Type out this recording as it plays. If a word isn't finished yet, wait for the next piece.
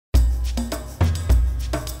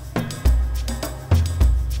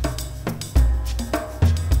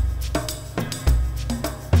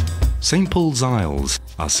St. Paul's Isles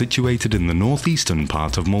are situated in the northeastern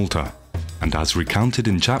part of Malta, and as recounted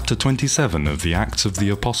in chapter 27 of the Acts of the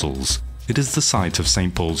Apostles, it is the site of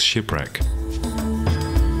St. Paul's shipwreck.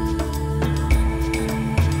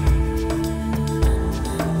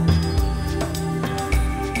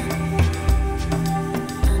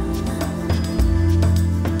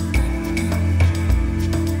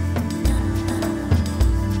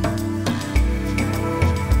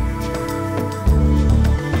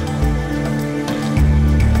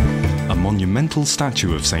 A monumental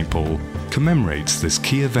statue of St. Paul commemorates this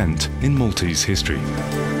key event in Maltese history.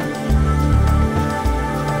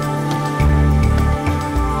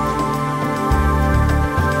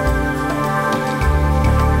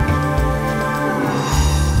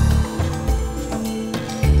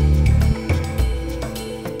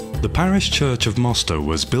 The parish church of Mosto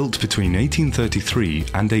was built between 1833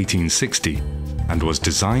 and 1860 and was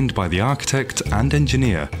designed by the architect and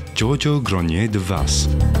engineer Giorgio Gronier de Vas.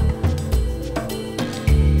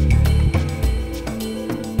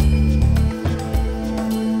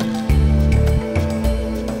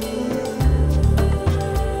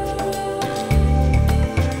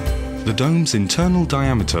 The dome's internal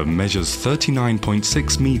diameter measures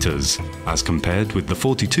 39.6 meters, as compared with the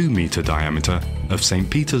 42-meter diameter of St.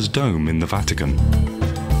 Peter's Dome in the Vatican.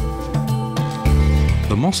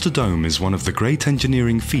 The Mosto Dome is one of the great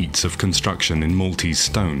engineering feats of construction in Maltese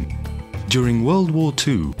stone. During World War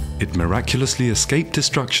II, it miraculously escaped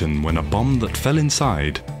destruction when a bomb that fell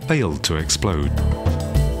inside failed to explode.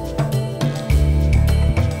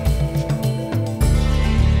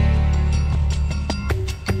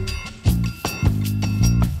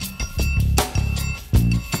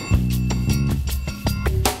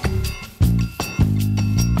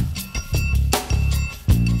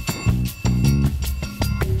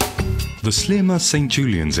 The Slema St.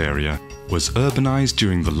 Julian's area was urbanized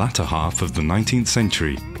during the latter half of the 19th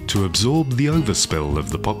century to absorb the overspill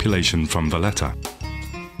of the population from Valletta.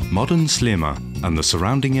 Modern Slema and the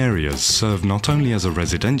surrounding areas serve not only as a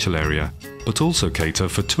residential area, but also cater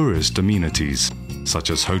for tourist amenities, such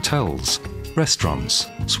as hotels, restaurants,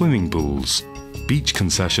 swimming pools, beach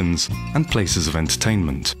concessions, and places of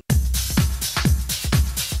entertainment.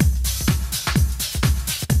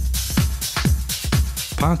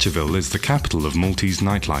 Parcheville is the capital of Maltese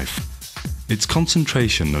nightlife. Its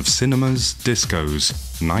concentration of cinemas, discos,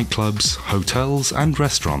 nightclubs, hotels and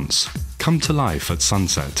restaurants come to life at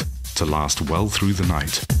sunset to last well through the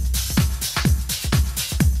night.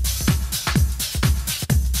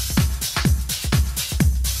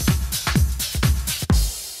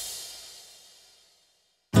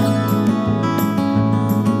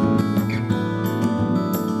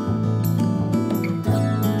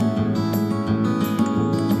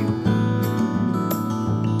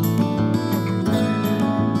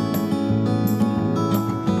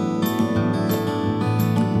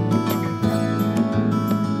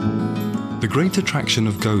 The great attraction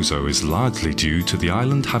of Gozo is largely due to the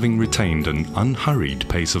island having retained an unhurried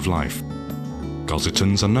pace of life.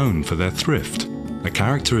 Gozitans are known for their thrift, a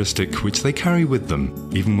characteristic which they carry with them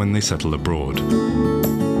even when they settle abroad.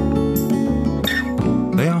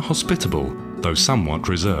 They are hospitable, though somewhat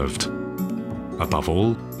reserved. Above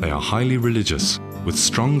all, they are highly religious, with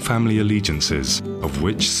strong family allegiances, of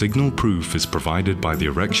which signal proof is provided by the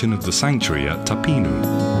erection of the sanctuary at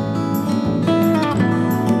Tapinu.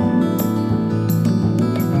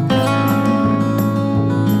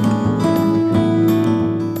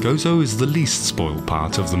 Gozo is the least spoiled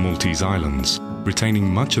part of the Maltese Islands,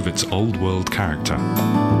 retaining much of its old world character.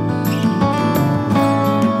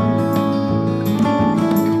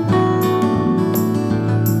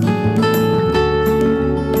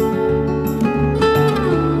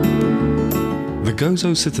 The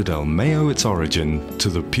Gozo citadel may owe its origin to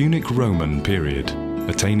the Punic Roman period,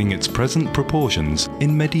 attaining its present proportions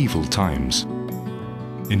in medieval times.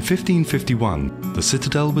 In 1551, the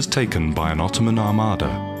citadel was taken by an Ottoman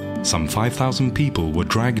armada. Some 5,000 people were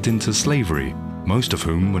dragged into slavery, most of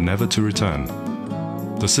whom were never to return.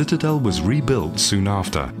 The citadel was rebuilt soon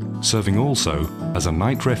after, serving also as a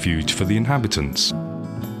night refuge for the inhabitants.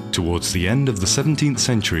 Towards the end of the 17th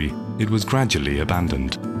century, it was gradually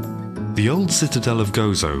abandoned. The old citadel of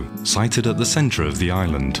Gozo, sited at the centre of the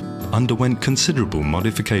island, underwent considerable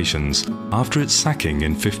modifications after its sacking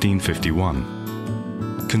in 1551.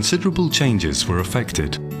 Considerable changes were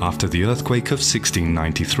effected after the earthquake of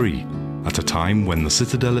 1693, at a time when the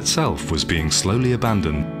citadel itself was being slowly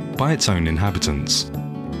abandoned by its own inhabitants.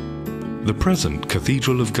 The present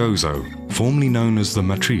Cathedral of Gozo, formerly known as the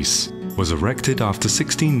Matrice, was erected after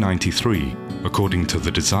 1693, according to the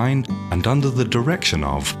design and under the direction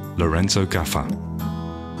of Lorenzo Gaffa.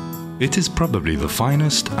 It is probably the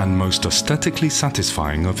finest and most aesthetically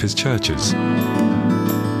satisfying of his churches.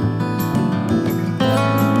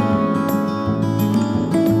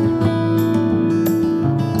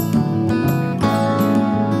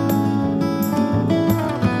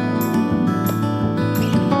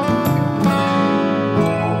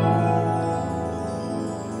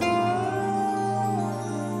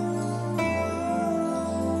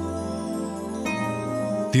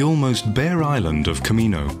 The almost bare island of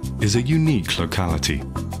Comino is a unique locality.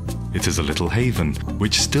 It is a little haven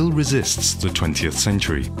which still resists the 20th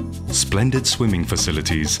century. Splendid swimming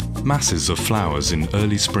facilities, masses of flowers in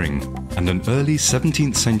early spring, and an early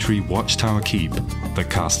 17th century watchtower keep that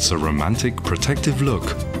casts a romantic, protective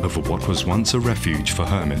look over what was once a refuge for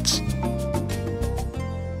hermits.